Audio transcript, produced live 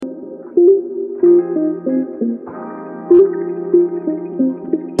What's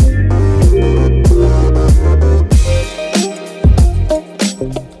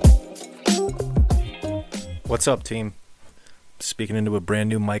up, team? Speaking into a brand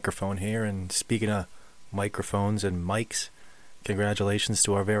new microphone here, and speaking of microphones and mics, congratulations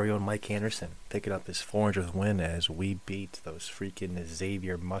to our very own Mike Anderson picking up his 400th win as we beat those freaking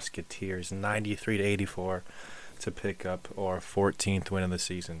Xavier Musketeers 93-84 to pick up our 14th win of the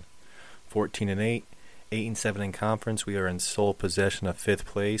season. 14-8, 8-7 in conference. We are in sole possession of 5th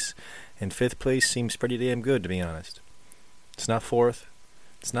place, and 5th place seems pretty damn good, to be honest. It's not 4th,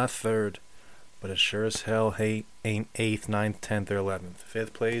 it's not 3rd, but it sure as hell ain't 8th, 9th, 10th, or 11th.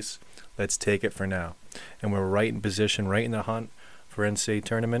 5th place, let's take it for now. And we're right in position, right in the hunt for NCAA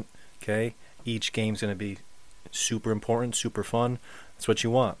tournament, okay? Each game's going to be super important, super fun. That's what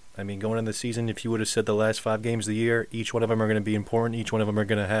you want. I mean, going into the season, if you would have said the last 5 games of the year, each one of them are going to be important. Each one of them are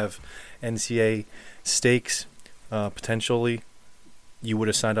going to have NCAA stakes, potentially, you would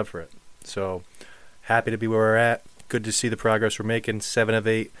have signed up for it. So, happy to be where we're at. Good to see the progress we're making. 7 of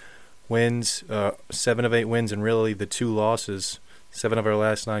 8 wins, 7 of 8 wins, and really the 2 losses. 7 of our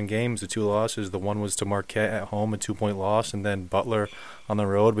last 9 games, the 2 losses. The one was to Marquette at home, a 2-point loss, and then Butler on the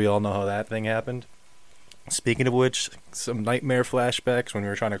road. We all know how that thing happened. Speaking of which, some nightmare flashbacks when we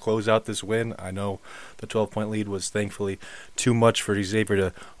were trying to close out this win. I know the 12-point lead was thankfully too much for Xavier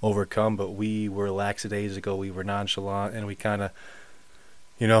to overcome, but we were lackadaisical, we were nonchalant, and we kind of,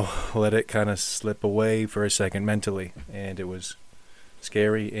 let it kind of slip away for a second mentally, and it was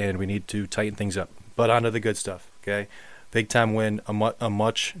scary, and we need to tighten things up. But on to the good stuff, okay? Big-time win, a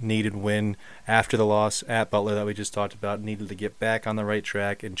much-needed win after the loss at Butler that we just talked about. Needed to get back on the right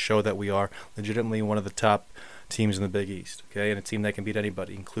track and show that we are legitimately one of the top teams in the Big East, okay? And a team that can beat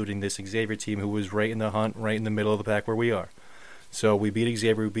anybody, including this Xavier team who was right in the hunt, right in the middle of the pack where we are. So we beat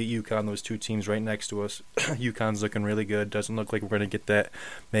Xavier, we beat UConn, those 2 teams right next to us. UConn's looking really good. Doesn't look like we're going to get that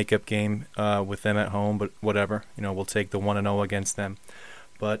makeup game with them at home, but whatever. We'll take the 1-0 against them.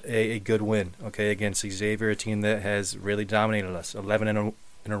 But a good win, okay, against Xavier, a team that has really dominated us. 11 in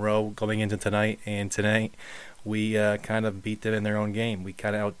a row going into tonight, and tonight we kind of beat them in their own game. We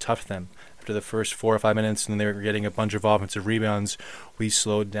kind of out-toughed them. After the first 4 or 5 minutes, and they were getting a bunch of offensive rebounds, we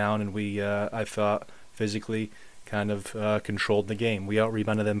slowed down, and we, I thought, physically kind of controlled the game. We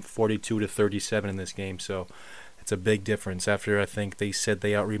out-rebounded them 42-37 in this game, so it's a big difference. After I think they said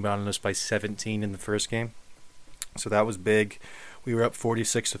they out-rebounded us by 17 in the first game, so that was big. We were up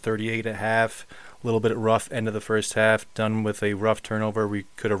 46-38 at half. A little bit rough end of the first half, done with a rough turnover. We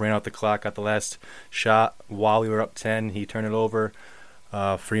could have ran out the clock, got the last shot while we were up 10. He turned it over.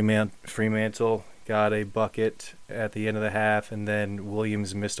 Fremantle got a bucket at the end of the half, and then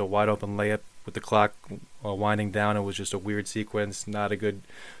Williams missed a wide-open layup with the clock winding down. It was just a weird sequence, not a good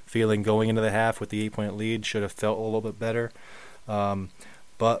feeling going into the half with the 8-point lead. Should have felt a little bit better.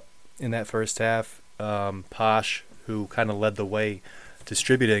 But in that first half, Posh, who kind of led the way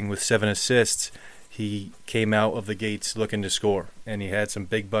distributing with 7 assists, he came out of the gates looking to score. And he had some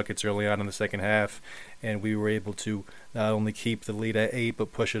big buckets early on in the second half, and we were able to not only keep the lead at 8,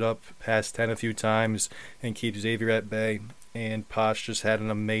 but push it up past 10 a few times and keep Xavier at bay. And Posh just had an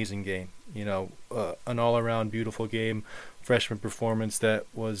amazing game. An all-around beautiful game, freshman performance that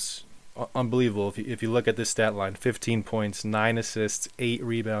was unbelievable. If you look at this stat line, 15 points, 9 assists, 8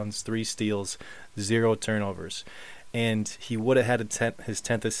 rebounds, 3 steals, 0 turnovers. And he would have had his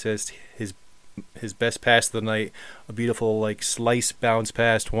 10th assist, his best pass of the night, a beautiful slice bounce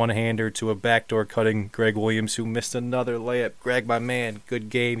pass, one-hander to a backdoor cutting Greg Williams, who missed another layup. Greg, my man, good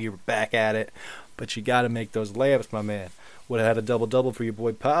game. You were back at it. But you got to make those layups, my man. Would have had a double-double for your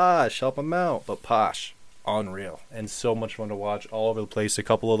boy Posh. Help him out. But Posh, unreal. And so much fun to watch all over the place. A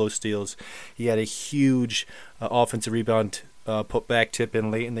couple of those steals. He had a huge offensive rebound put back tip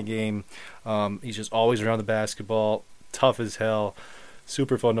in late in the game. He's just always around the basketball. Tough as hell.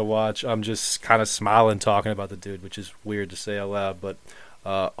 Super fun to watch. I'm just kind of smiling talking about the dude, which is weird to say out loud. But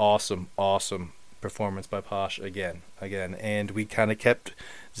awesome performance by Posh again. And we kind of kept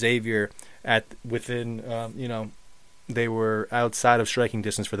Xavier within, they were outside of striking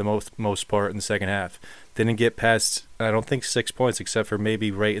distance for the most part in the second half. Didn't get past, I don't think, 6 points, except for maybe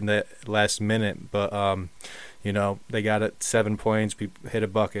right in the last minute. But, they got it 7 points, we hit a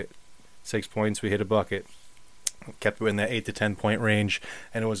bucket. 6 points, we hit a bucket. Kept it in that 8 to 10 point range,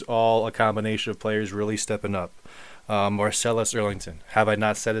 and it was all a combination of players really stepping up. Marcellus Earlington, have I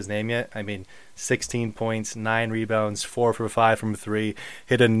not said his name yet? 16 points, 9 rebounds, 4 for 5 from 3.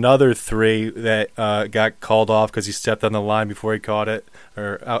 Hit another 3 that got called off because he stepped on the line before he caught it,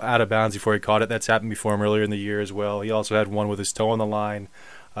 or out of bounds before he caught it. That's happened before him earlier in the year as well. He also had one with his toe on the line.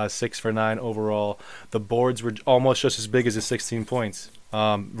 6 for 9 overall. The boards were almost just as big as the 16 points.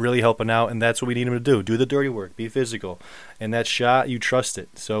 Really helping out, and that's what we need him to do. Do the dirty work, be physical. And that shot, you trust it.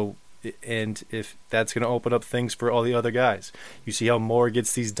 So, and if that's going to open up things for all the other guys. You see how Moore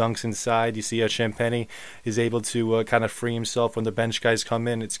gets these dunks inside. You see how Champagnie is able to kind of free himself when the bench guys come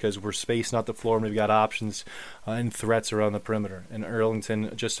in. It's because we're spacing out the floor and we've got options and threats around the perimeter. And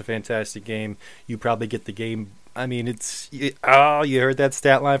Earlington, just a fantastic game. You probably get the game. I mean, you heard that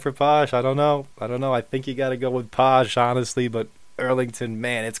stat line for Posh. I don't know. I think you got to go with Posh, honestly, but Earlington,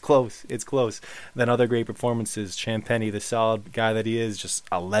 man, it's close. Then other great performances. Champagnie, the solid guy that he is, just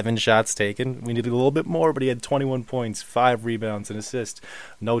 11 shots taken. We needed a little bit more, but he had 21 points, 5 rebounds, an assist,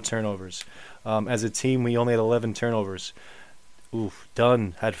 no turnovers. As a team, we only had 11 turnovers.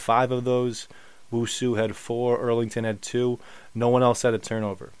 Dunn had 5 of those. Wusu had 4. Earlington had 2. No one else had a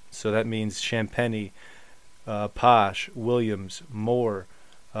turnover. So that means Champagnie, Posh, Williams, Moore,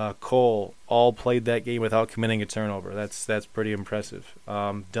 Cole all played that game without committing a turnover. That's pretty impressive.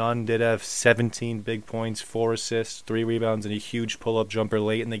 Dunn did have 17 big points, 4 assists, 3 rebounds, and a huge pull-up jumper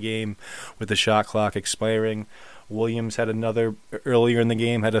late in the game with the shot clock expiring. Williams had another earlier in the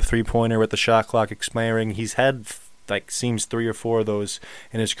game, had a 3-pointer with the shot clock expiring. He's had seems 3 or 4 of those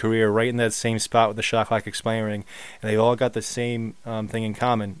in his career, right in that same spot with the shot clock expiring, and they all got the same thing in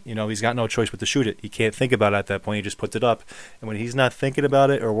common. He's got no choice but to shoot it. He can't think about it at that point. He just puts it up, and when he's not thinking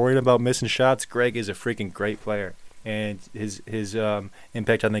about it or worried about missing shots, Greg is a freaking great player. And his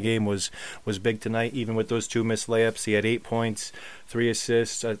impact on the game was big tonight. Even with those 2 missed layups, he had 8 points, 3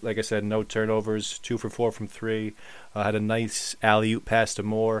 assists. Like I said, no turnovers, 2 for 4 from 3. Had a nice alley-oop pass to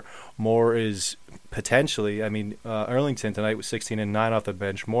Moore. Moore is potentially, Earlington tonight was 16 and 9 off the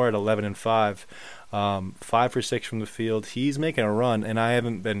bench. Moore at 11 and 5. 5 for 6 from the field. He's making a run, and I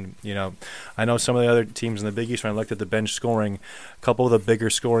haven't been, I know some of the other teams in the Big East, when I looked at the bench scoring, a couple of the bigger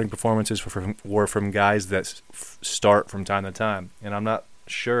scoring performances were from guys that start from time to time. And I'm not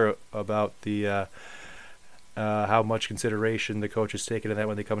sure about the how much consideration the coach is taking in that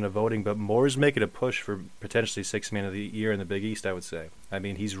when they come into voting, but Moore's making a push for potentially 6th man of the year in the Big East, I would say. I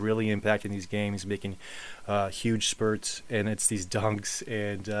mean, he's really impacting these games, making huge spurts, and it's these dunks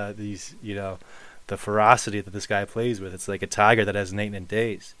and these, the ferocity that this guy plays with. It's like a tiger that hasn't eaten in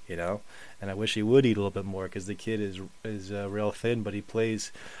days, And I wish he would eat a little bit more because the kid is real thin, but he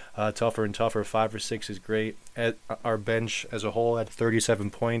plays tougher and tougher. 5 for 6 is great. Our bench as a whole had 37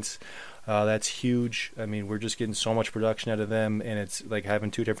 points. That's huge. I mean, we're just getting so much production out of them, and it's like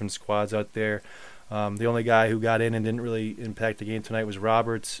having 2 different squads out there. The only guy who got in and didn't really impact the game tonight was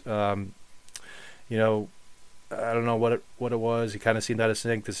Roberts. I don't know what it was. He kind of seemed out of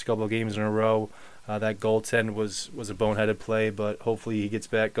sync this couple of games in a row. That goaltend was a boneheaded play, but hopefully he gets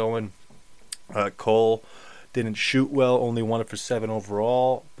back going. Cole didn't shoot well, only 1 for 7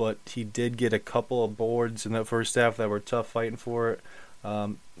 overall, but he did get a couple of boards in that first half that were tough fighting for it.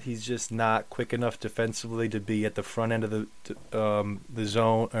 He's just not quick enough defensively to be at the front end of the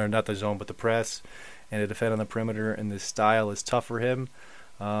zone, or not the zone, but the press, and to defend on the perimeter, and the style is tough for him.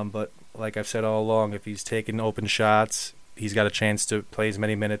 But like I've said all along, if he's taking open shots, he's got a chance to play as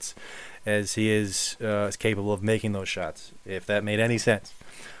many minutes as he is capable of making those shots, if that made any sense.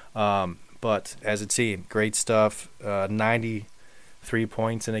 But as a team, great stuff. 93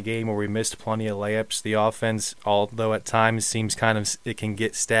 points in a game where we missed plenty of layups. The offense, although at times seems it can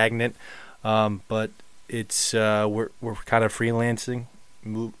get stagnant, but it's we're kind of freelancing.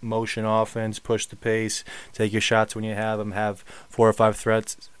 Motion offense, push the pace, take your shots when you have them, have 4 or 5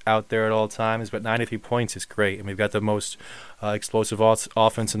 threats out there at all times. But 93 points is great, and we've got the most explosive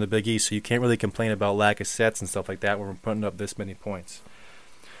offense in the Big East, so you can't really complain about lack of sets and stuff like that when we're putting up this many points.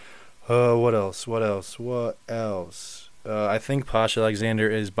 What else? I think Posh Alexander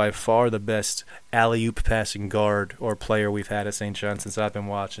is by far the best alley-oop passing guard or player we've had at St. John since I've been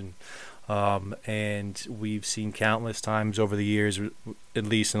watching. And we've seen countless times over the years, at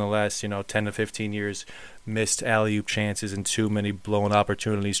least in the last 10 to 15 years, missed alley-oop chances and too many blown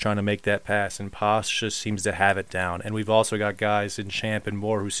opportunities trying to make that pass. And Posh just seems to have it down. And we've also got guys in Champ and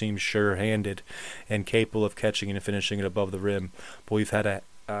Moore who seem sure-handed and capable of catching and finishing it above the rim. But we've had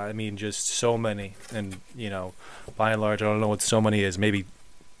just so many. And, by and large, I don't know what so many is. Maybe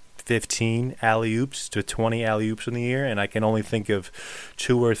 15 alley-oops to 20 alley-oops in the year, and I can only think of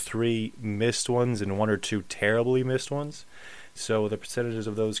 2 or 3 missed ones and 1 or 2 terribly missed ones. So the percentages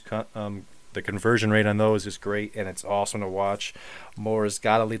of those, the conversion rate on those is great, and it's awesome to watch. Moore's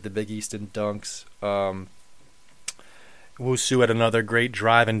got to lead the Big East in dunks. Wusu had another great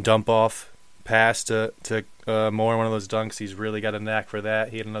drive and dump off pass to Moore, one of those dunks. He's really got a knack for that.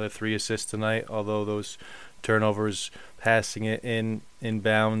 He had another 3 assists tonight, although those turnovers, passing it in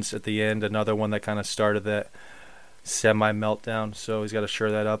bounds at the end. Another one that kind of started that semi-meltdown, so he's got to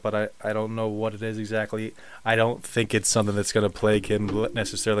shore that up, but I don't know what it is exactly. I don't think it's something that's going to plague him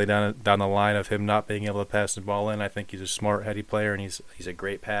necessarily down the line of him not being able to pass the ball in. I think he's a smart, heady player, and he's a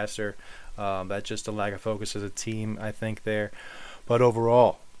great passer. That's just a lack of focus as a team, I think, there. But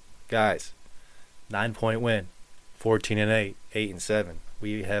overall, guys, 9-point win, 14-8, 8-7.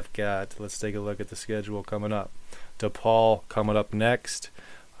 We have got, let's take a look at the schedule coming up. DePaul coming up next.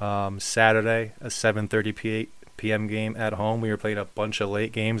 Saturday, a 7:30 p.m. game at home. We were playing a bunch of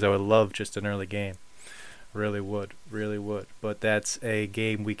late games. I would love just an early game. Really would. But that's a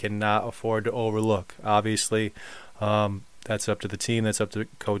game we cannot afford to overlook. Obviously, that's up to the team. That's up to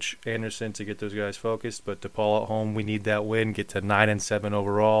Coach Anderson to get those guys focused. But DePaul at home, we need that win. Get to 9-7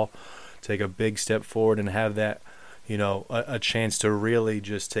 overall. Take a big step forward and have that, a chance to really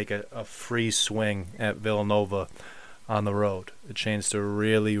just take a free swing at Villanova on the road. A chance to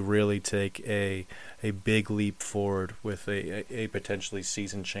really, really take a big leap forward with a potentially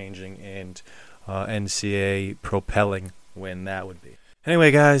season-changing and NCAA propelling win that would be.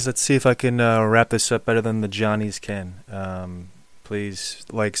 Anyway, guys, let's see if I can wrap this up better than the Johnnies can. Please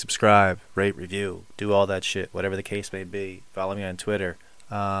like, subscribe, rate, review, do all that shit, whatever the case may be. Follow me on Twitter.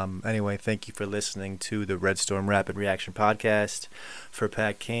 Anyway, thank you for listening to the Red Storm Rapid Reaction Podcast. For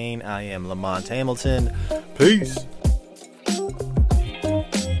Pat Kane, I am Lamont Hamilton. Peace.